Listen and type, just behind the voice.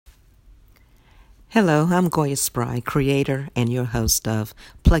Hello, I'm Goya Spry, creator and your host of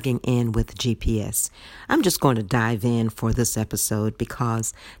Plugging In with GPS. I'm just going to dive in for this episode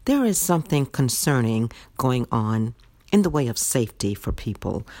because there is something concerning going on in the way of safety for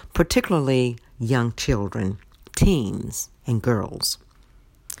people, particularly young children, teens, and girls.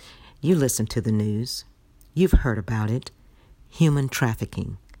 You listen to the news. You've heard about it. Human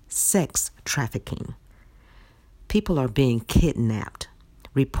trafficking, sex trafficking. People are being kidnapped.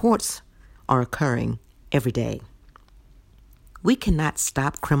 Reports are occurring every day. We cannot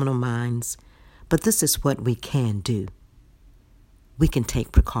stop criminal minds, but this is what we can do. We can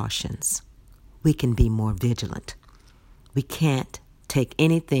take precautions. We can be more vigilant. We can't take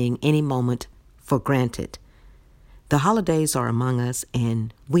anything, any moment for granted. The holidays are among us,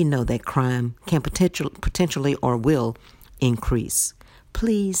 and we know that crime can potentially or will increase.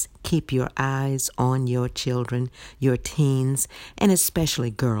 Please keep your eyes on your children, your teens, and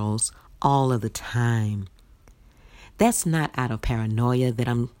especially girls all of the time. That's not out of paranoia that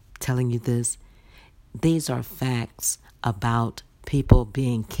I'm telling you this. These are facts about people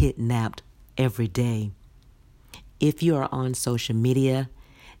being kidnapped every day. If you are on social media,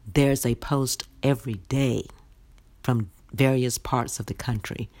 there's a post every day from various parts of the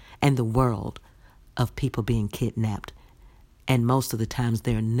country and the world of people being kidnapped. And most of the times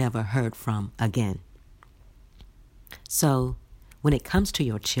they're never heard from again. So when it comes to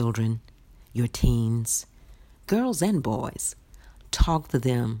your children, your teens, girls and boys, talk to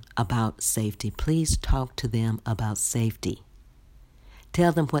them about safety. Please talk to them about safety.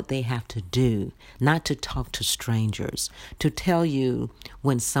 Tell them what they have to do, not to talk to strangers, to tell you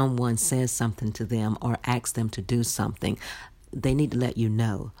when someone says something to them or asks them to do something. They need to let you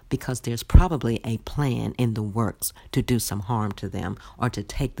know because there's probably a plan in the works to do some harm to them or to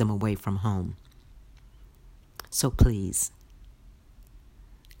take them away from home. So please,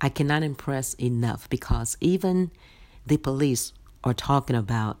 I cannot impress enough because even the police are talking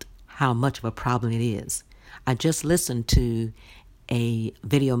about how much of a problem it is. I just listened to a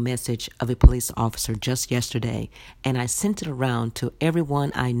video message of a police officer just yesterday, and I sent it around to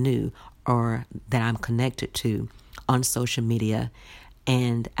everyone I knew or that I'm connected to on social media,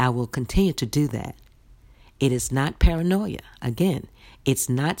 and I will continue to do that. It is not paranoia. Again, it's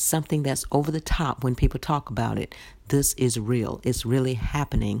not something that's over the top when people talk about it. This is real. It's really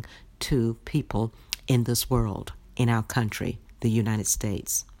happening to people in this world, in our country, the United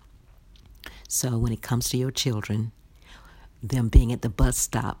States. So when it comes to your children, them being at the bus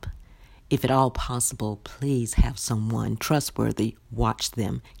stop, if at all possible, please have someone trustworthy watch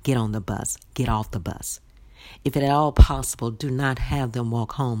them get on the bus, get off the bus. If at all possible, do not have them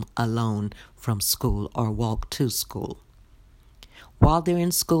walk home alone from school or walk to school. While they're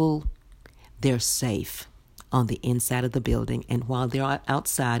in school, they're safe on the inside of the building, and while they're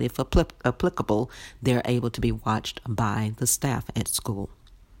outside, if applicable, they're able to be watched by the staff at school.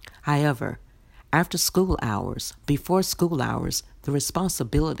 However, after school hours, before school hours, the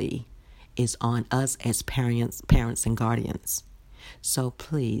responsibility is on us as parents and guardians. So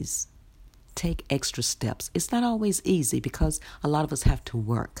please, take extra steps. It's not always easy because a lot of us have to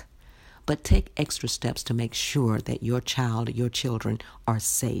work. But take extra steps to make sure that your child, your children are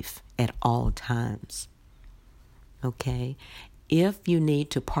safe at all times. Okay? If you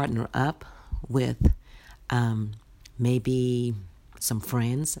need to partner up with maybe some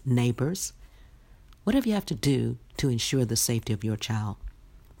friends, neighbors, whatever you have to do to ensure the safety of your child.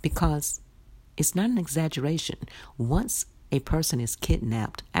 Because it's not an exaggeration. Once a person is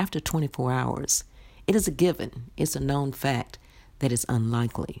kidnapped after 24 hours, it is a given. It's a known fact that it's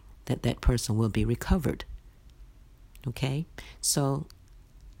unlikely that that person will be recovered. Okay? So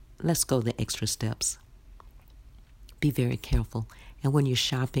let's go the extra steps. Be very careful. And when you're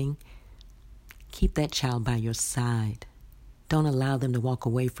shopping, keep that child by your side. Don't allow them to walk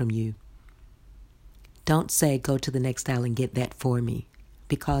away from you. Don't say, go to the next aisle and get that for me.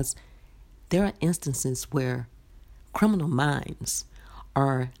 Because there are instances where criminal minds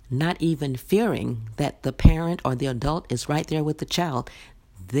are not even fearing that the parent or the adult is right there with the child.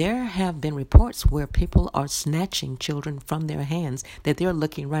 There have been reports where people are snatching children from their hands, that they're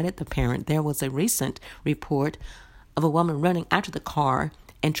looking right at the parent. There was a recent report of a woman running after the car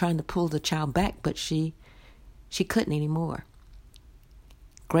and trying to pull the child back, but she couldn't anymore.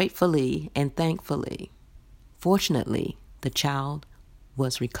 Gratefully and thankfully, fortunately, the child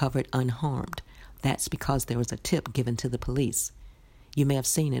was recovered unharmed. That's because there was a tip given to the police. You may have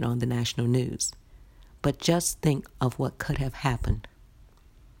seen it on the national news. But just think of what could have happened.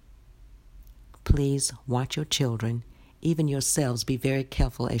 Please watch your children, even yourselves. Be very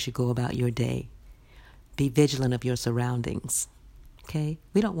careful as you go about your day. Be vigilant of your surroundings. Okay?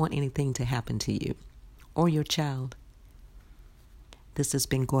 We don't want anything to happen to you or your child. This has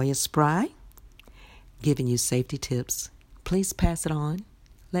been Goya Spry giving you safety tips. Please pass it on.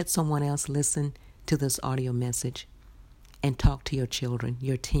 Let someone else listen to this audio message and talk to your children,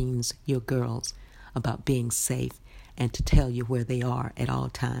 your teens, your girls about being safe and to tell you where they are at all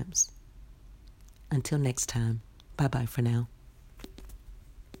times. Until next time, bye-bye for now.